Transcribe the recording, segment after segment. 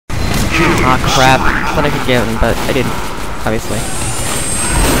Aw, crap. Thought I could get him, but I didn't. Obviously.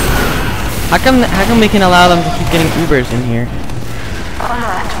 How come we can allow them to keep getting Ubers in here?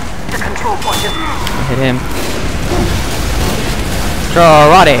 Alert. The control point is... I hit him.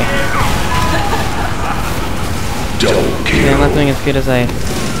 Karate! Yeah, I'm not doing as good as I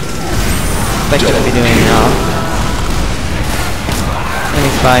expected to be doing now.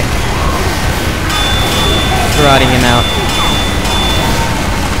 Enemy spy. Karateing him out.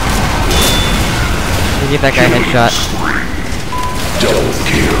 We'll give that guy a headshot.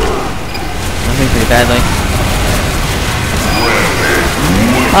 I'm doing pretty badly.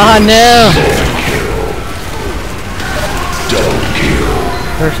 Ah, no!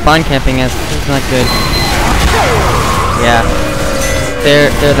 They're spawn camping us. This is not good. Yeah. There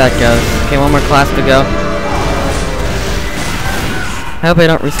that goes. Okay, one more class to go. I hope I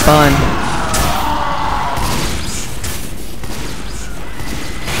don't respawn.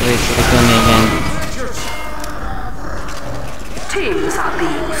 Wait, so they kill me again. Teams are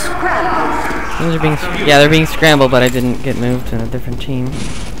being scrambled. Teams are being, yeah, they're being scrambled, but I didn't get moved to a different team.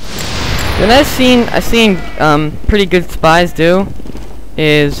 What I've seen pretty good spies do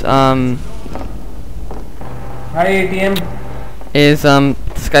is Hi, ATM. Is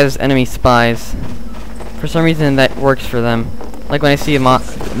disguised as enemy spies. For some reason that works for them. Like when I see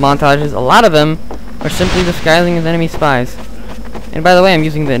montages, a lot of them are simply disguising as enemy spies. And by the way, I'm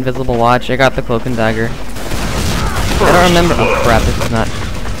using the invisible watch. I got the cloak and dagger. I don't remember. Oh crap! This is not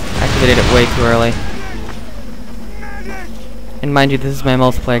activated it way too early. And mind you, this is my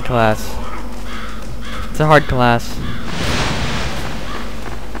multiplayer class. It's a hard class.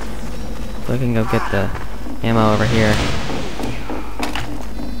 So I can go get the ammo over here.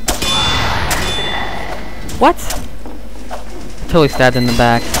 What? Totally stabbed in the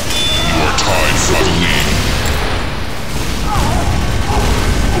back. You are tied for the lead.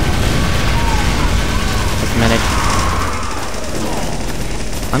 Medic.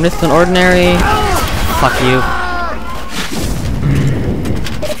 I'm just an ordinary. Fuck you.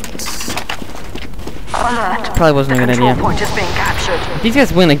 Alert. Probably wasn't a good idea. Point is being captured. If these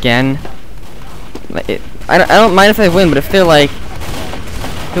guys win again, I don't mind if they win, but if they're like,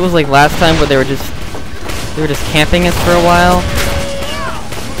 if it was like last time where they were just camping us for a while.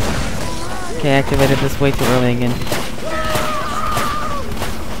 Okay, I activated this way too early again.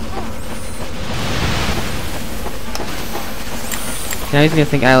 Now he's gonna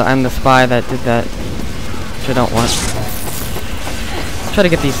think I'm the spy that did that, which I don't want. Let's try to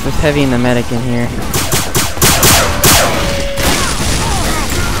get this heavy and the medic in here.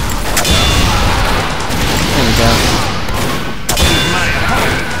 There we go.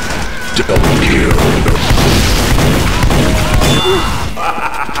 Double kill.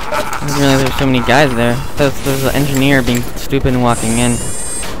 I didn't realize there's so many guys there. There's an engineer being stupid and walking in.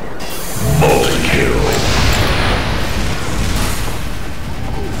 Multi-kill.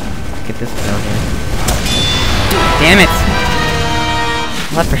 Get this guy over here. Damn it! I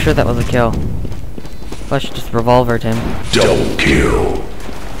thought for sure that was a kill. I should just revolvered him. Double kill.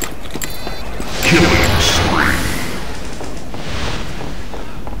 Killing spree.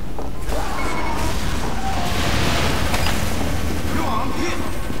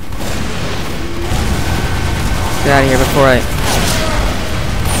 Get out of here before I...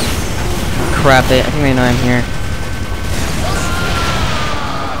 Oh, crap, I think they know I'm here.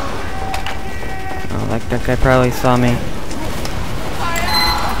 Oh, that guy probably saw me.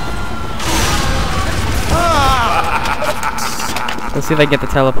 Let's see if I get the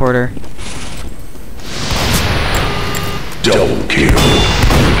teleporter. Double kill.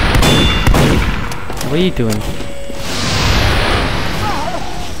 What are you doing?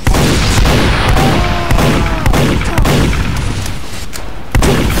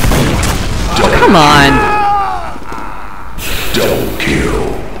 Come on! Double kill.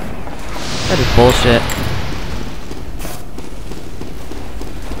 That is bullshit.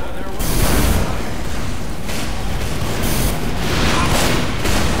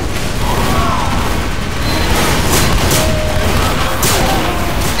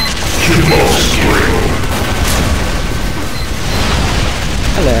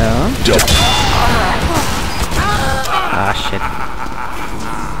 Hello. Ah, shit.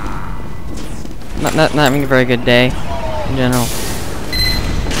 Not having a very good day in general.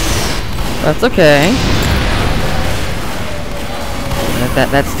 That's okay.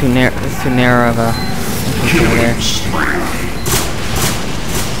 That's too narrow. That's too narrow of a entrance over there.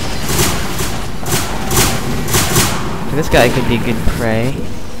 So this guy could be good prey.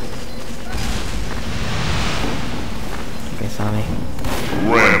 Okay, saw me.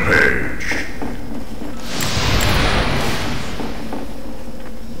 Rampage.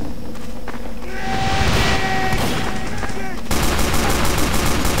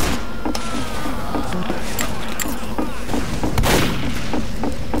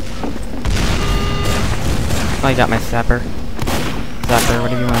 I got my zapper. Zapper,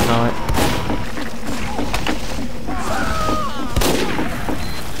 whatever you want to call it.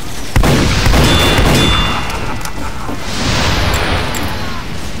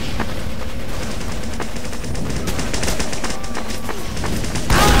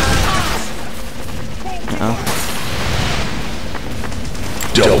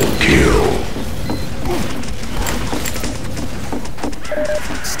 Double kill.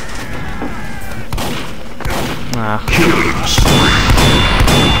 Ah. Killing spree.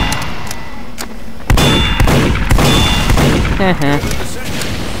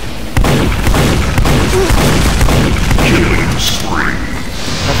 Killing spree.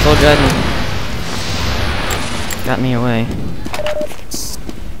 That's so good. Got me away.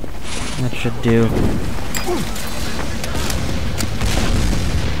 That should do.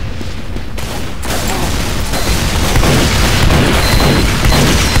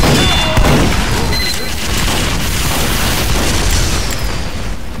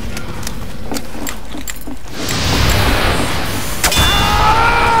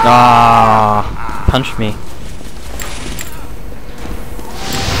 Ah, punched me.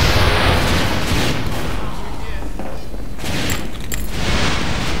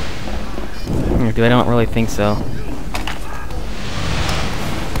 Dude, I don't really think so.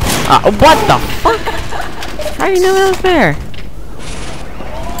 What the fuck? How do you know that was there?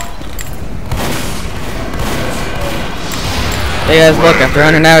 Hey guys, look, after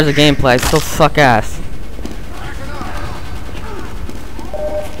 100 hours of gameplay, I still suck ass.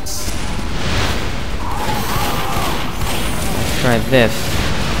 Try this.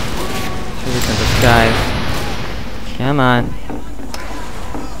 See this in disguise. Come on.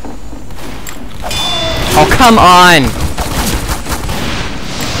 Oh, come on!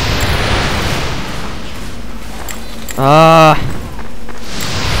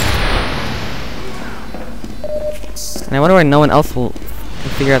 And I wonder why no one else will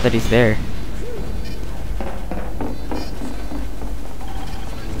figure out that he's there.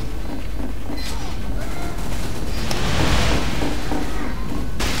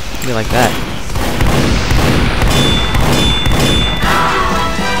 Be like that.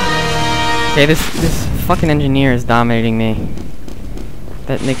 Okay, this fucking engineer is dominating me.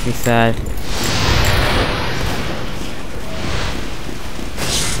 That makes me sad.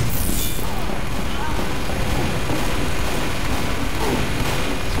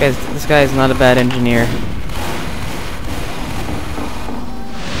 This guy is not a bad engineer.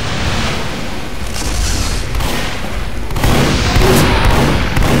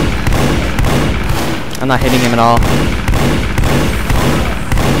 I'm not hitting him at all.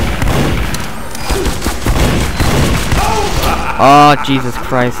 Oh, Jesus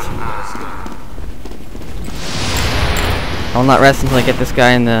Christ. I'll not rest until I get this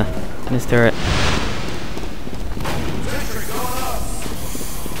guy in his turret.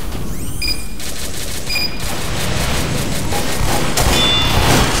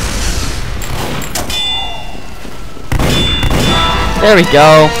 There we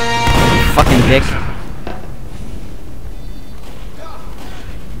go. Fucking dick.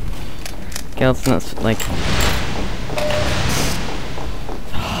 Okay, let's not, like...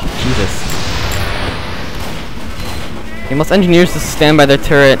 Jesus. Okay, most engineers just stand by their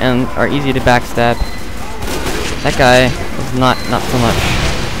turret and are easy to backstab. That guy is not so much.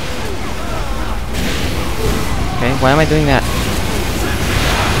 Okay, why am I doing that?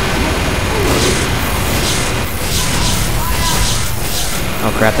 Oh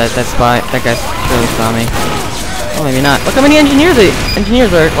crap, that guy surely saw me. Oh, maybe not. Look how many engineers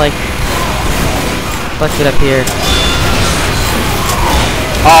are like collected up here.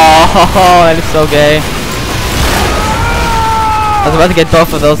 Oh, that is so gay. I was about to get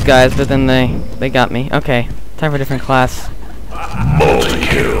both of those guys, but then they got me. Okay, time for a different class.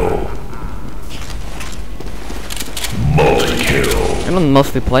 Multi-kill. Multi-kill. I don't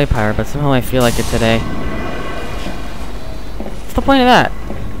mostly play Pyre, but somehow I feel like it today. What's the point of that?